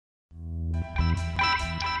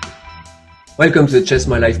Welcome to the Chess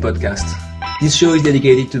My Life podcast. This show is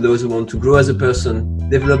dedicated to those who want to grow as a person,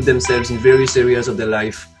 develop themselves in various areas of their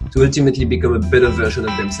life to ultimately become a better version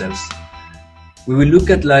of themselves. We will look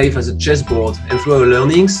at life as a chessboard, and through our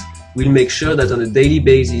learnings, we'll make sure that on a daily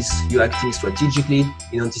basis you're acting strategically,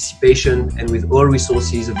 in anticipation, and with all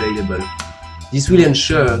resources available. This will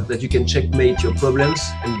ensure that you can checkmate your problems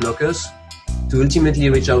and blockers to ultimately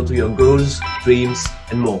reach out to your goals, dreams,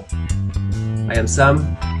 and more. I am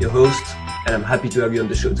Sam, your host, and I'm happy to have you on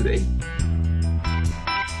the show today.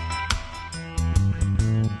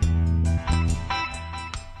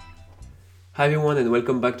 Hi everyone, and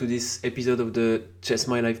welcome back to this episode of the Chess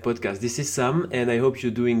My Life podcast. This is Sam, and I hope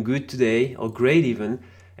you're doing good today, or great even,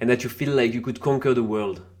 and that you feel like you could conquer the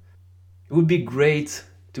world. It would be great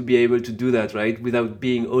to be able to do that, right? Without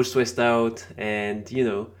being all stressed out, and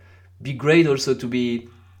be great also to be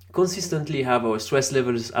consistently have our stress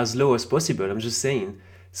levels as low as possible. I'm just saying.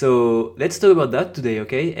 So let's talk about that today,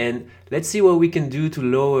 okay? And let's see what we can do to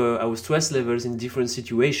lower our stress levels in different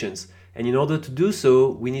situations. And in order to do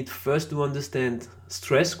so, we need first to understand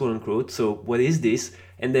stress, quote unquote. So what is this?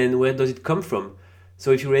 And then where does it come from?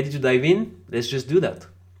 So if you're ready to dive in, let's just do that.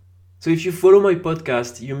 So if you follow my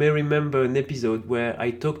podcast, you may remember an episode where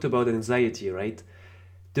I talked about anxiety, right?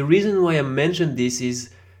 The reason why I mentioned this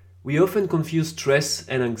is we often confuse stress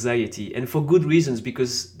and anxiety, and for good reasons,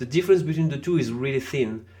 because the difference between the two is really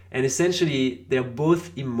thin. And essentially, they're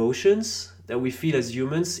both emotions that we feel as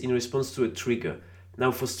humans in response to a trigger.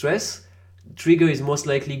 Now, for stress, the trigger is most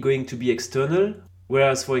likely going to be external,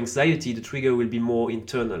 whereas for anxiety, the trigger will be more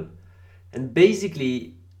internal. And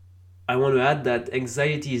basically, I want to add that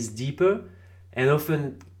anxiety is deeper and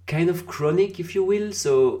often kind of chronic, if you will.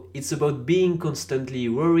 So it's about being constantly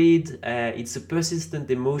worried. It's a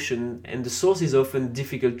persistent emotion, and the source is often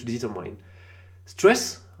difficult to determine.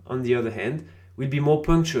 Stress, on the other hand, will be more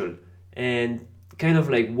punctual and kind of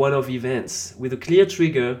like one-off events with a clear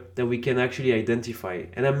trigger that we can actually identify.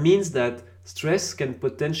 And that means that stress can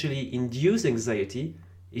potentially induce anxiety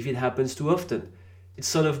if it happens too often. It's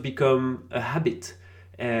sort of become a habit.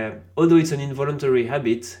 Although it's an involuntary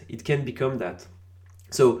habit, it can become that.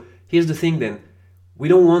 So here's the thing then, we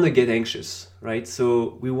don't want to get anxious, right?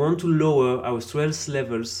 So we want to lower our stress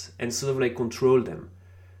levels and sort of like control them.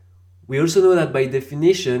 We also know that by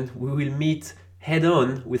definition, we will meet head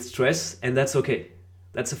on with stress, and that's okay.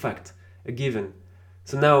 That's a fact, a given.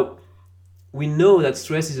 So now we know that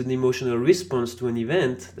stress is an emotional response to an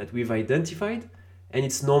event that we've identified, and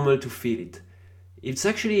it's normal to feel it. It's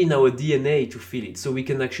actually in our DNA to feel it, so we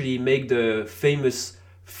can actually make the famous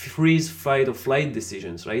freeze, fight, or flight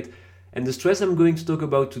decisions, right? And the stress I'm going to talk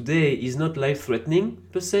about today is not life-threatening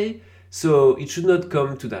per se, so it should not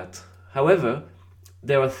come to that. However,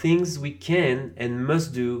 there are things we can and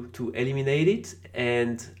must do to eliminate it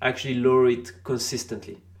and actually lower it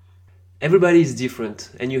consistently. Everybody is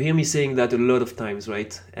different, and you hear me saying that a lot of times,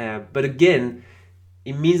 right? But again,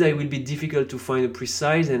 it means that it will be difficult to find a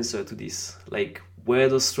precise answer to this, like where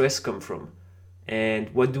does stress come from and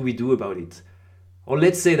what do we do about it? Or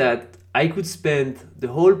let's say that I could spend the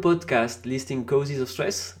whole podcast listing causes of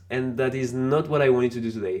stress, and that is not what I wanted to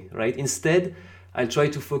do today, right? Instead, I'll try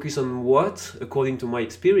to focus on what, according to my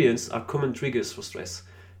experience, are common triggers for stress.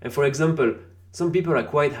 And for example, some people are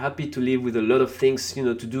quite happy to live with a lot of things,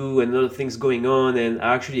 to do and a lot of things going on and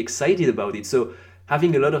are actually excited about it. So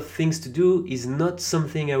having a lot of things to do is not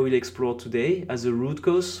something I will explore today as a root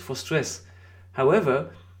cause for stress.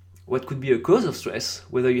 However, what could be a cause of stress,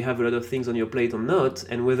 whether you have a lot of things on your plate or not,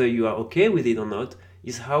 and whether you are okay with it or not,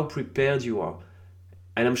 is how prepared you are.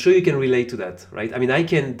 And I'm sure you can relate to that, right? I mean, I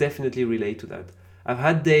can definitely relate to that. I've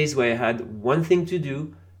had days where I had one thing to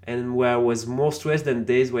do and where I was more stressed than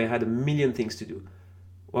days where I had a million things to do.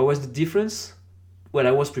 What was the difference? Well,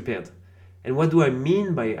 I was prepared. And what do I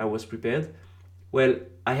mean by I was prepared? Well,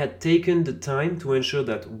 I had taken the time to ensure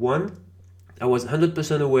that 1, I was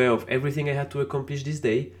 100% aware of everything I had to accomplish this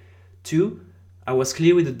day. 2, I was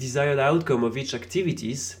clear with the desired outcome of each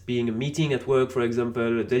activities, being a meeting at work, for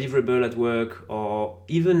example, a deliverable at work, or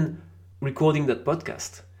even recording that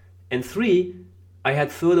podcast. And 3, I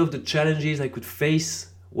had thought of the challenges I could face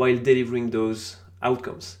while delivering those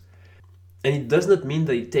outcomes. And it does not mean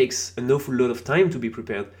that it takes an awful lot of time to be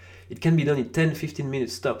prepared. It can be done in 10-15 minute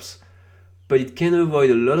stops. But it can avoid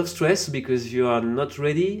a lot of stress because you are not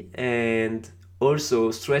ready, and also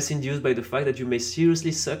stress induced by the fact that you may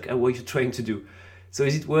seriously suck at what you're trying to do. So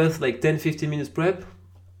is it worth like 10-15 minutes prep?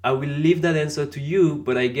 I will leave that answer to you,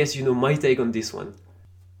 but I guess you know my take on this one.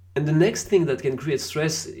 And the next thing that can create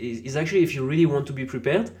stress is actually if you really want to be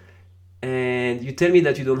prepared and you tell me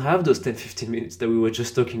that you don't have those 10-15 minutes that we were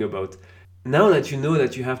just talking about. Now that you know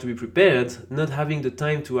that you have to be prepared, not having the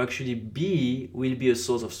time to actually be will be a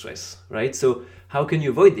source of stress, right? So how can you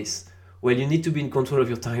avoid this? Well, you need to be in control of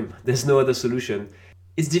your time. There's no other solution.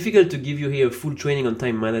 It's difficult to give you here a full training on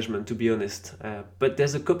time management, to be honest, but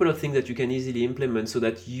there's a couple of things that you can easily implement so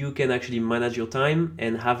that you can actually manage your time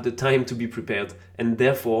and have the time to be prepared and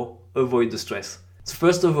therefore avoid the stress. So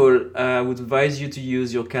first of all, I would advise you to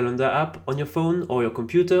use your calendar app on your phone or your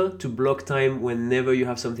computer to block time whenever you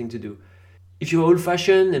have something to do. If you're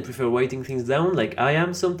old-fashioned and prefer writing things down like I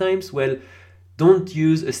am sometimes, well, don't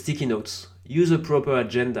use a sticky notes. Use a proper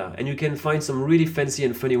agenda, and you can find some really fancy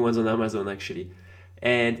and funny ones on Amazon actually.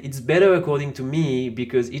 And it's better according to me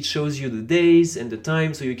because it shows you the days and the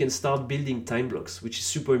time so you can start building time blocks, which is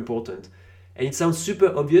super important. And it sounds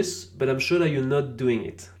super obvious, but I'm sure that you're not doing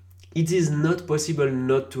it. It is not possible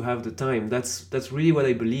not to have the time. That's really what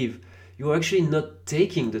I believe. You're actually not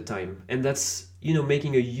taking the time, and that's,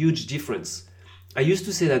 making a huge difference. I used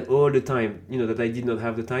to say that all the time, that I did not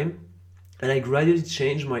have the time, and I gradually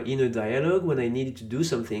changed my inner dialogue when I needed to do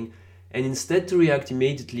something. And instead to react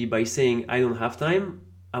immediately by saying, I don't have time,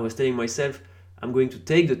 I was telling myself, I'm going to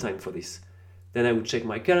take the time for this. Then I would check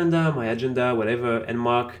my calendar, my agenda, whatever, and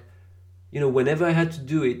mark, whenever I had to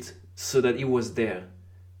do it so that it was there.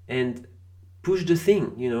 And push the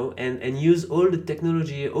thing, and use all the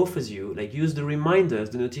technology it offers you, like use the reminders,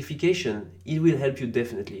 the notification. It will help you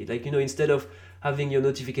definitely. Like, instead of having your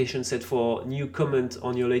notification set for new comment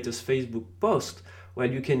on your latest Facebook post, well,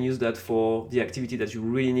 you can use that for the activity that you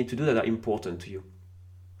really need to do that are important to you.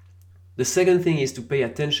 The second thing is to pay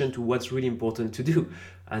attention to what's really important to do.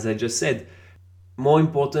 As I just said, more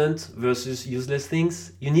important versus useless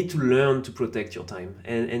things. You need to learn to protect your time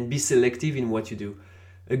and be selective in what you do.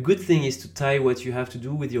 A good thing is to tie what you have to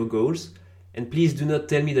do with your goals. And please do not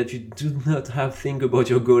tell me that you do not have think about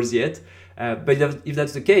your goals yet. But if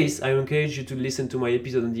that's the case, I encourage you to listen to my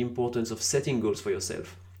episode on the importance of setting goals for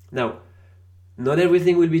yourself. Now, not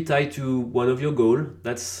everything will be tied to one of your goals,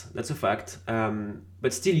 that's a fact.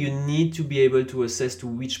 But still, you need to be able to assess to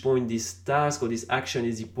which point this task or this action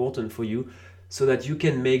is important for you so that you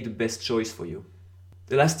can make the best choice for you.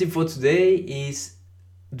 The last tip for today is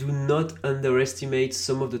do not underestimate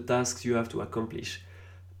some of the tasks you have to accomplish.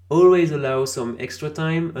 Always allow some extra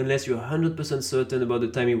time unless you're 100% certain about the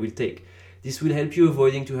time it will take. This will help you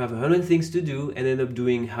avoiding to have 100 things to do and end up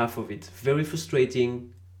doing half of it. Very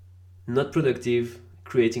frustrating, not productive,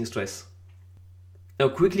 creating stress. Now,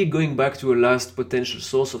 quickly going back to a last potential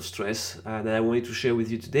source of stress that I wanted to share with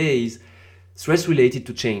you today is stress related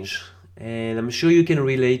to change. And I'm sure you can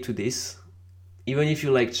relate to this. Even if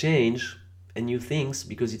you like change and new things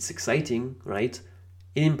because it's exciting, right?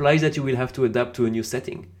 It implies that you will have to adapt to a new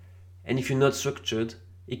setting. And if you're not structured,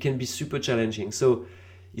 it can be super challenging. So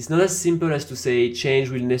it's not as simple as to say change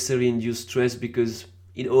will necessarily induce stress because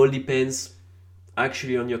it all depends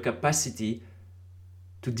actually on your capacity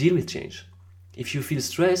to deal with change. If you feel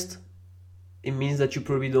stressed, it means that you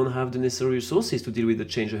probably don't have the necessary resources to deal with the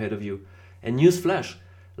change ahead of you. And newsflash,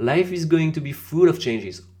 life is going to be full of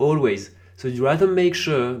changes, always. So you'd rather make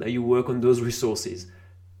sure that you work on those resources.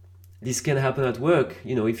 This can happen at work,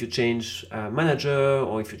 if you change manager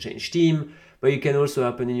or if you change team, but it can also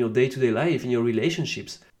happen in your day-to-day life, in your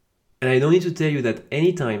relationships. And I don't need to tell you that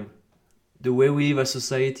anytime the way we live as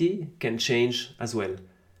society can change as well.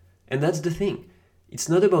 And that's the thing. It's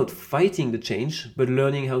not about fighting the change, but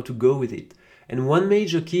learning how to go with it. And one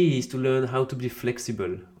major key is to learn how to be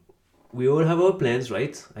flexible. We all have our plans,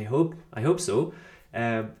 right? I hope so.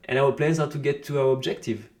 And our plans are to get to our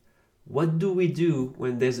objective. What do we do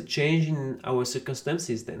when there's a change in our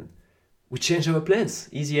circumstances then? We change our plans.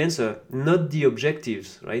 Easy answer. Not the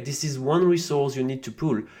objectives, right? This is one resource you need to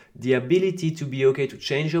pull. The ability to be okay to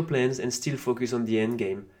change your plans and still focus on the end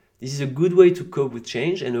game. This is a good way to cope with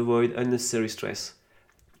change and avoid unnecessary stress.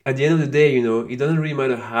 At the end of the day, it doesn't really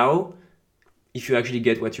matter how if you actually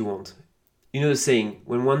get what you want. You know the saying,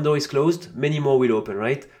 when one door is closed, many more will open,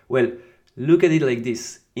 right? Well, look at it like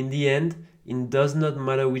this. In the end, it does not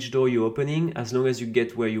matter which door you're opening as long as you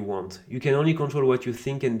get where you want. You can only control what you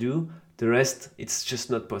think and do. The rest, it's just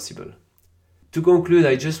not possible. To conclude,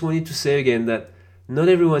 I just wanted to say again that not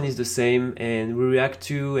everyone is the same and we react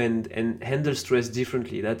to and handle stress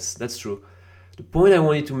differently. That's true. The point I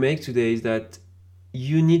wanted to make today is that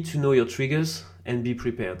you need to know your triggers and be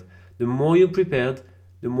prepared. The more you're prepared,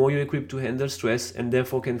 the more you're equipped to handle stress and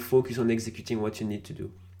therefore can focus on executing what you need to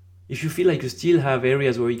do. If you feel like you still have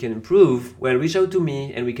areas where you can improve, well, reach out to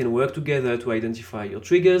me and we can work together to identify your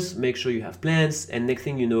triggers, make sure you have plans, and next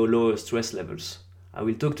thing you know, lower stress levels. I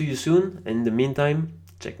will talk to you soon, and in the meantime,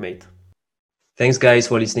 checkmate. Thanks, guys,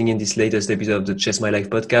 for listening in this latest episode of the Chess My Life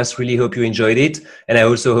podcast. Really hope you enjoyed it. And I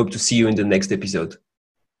also hope to see you in the next episode.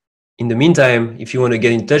 In the meantime, if you want to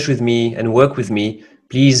get in touch with me and work with me,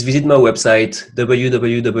 please visit my website,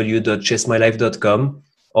 www.chessmylife.com,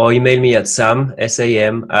 or email me at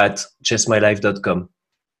sam@chessmylife.com.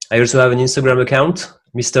 I also have an Instagram account,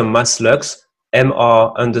 Mr. Maslux,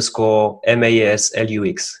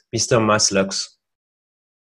 Mr_Maslux, Mr. Maslux.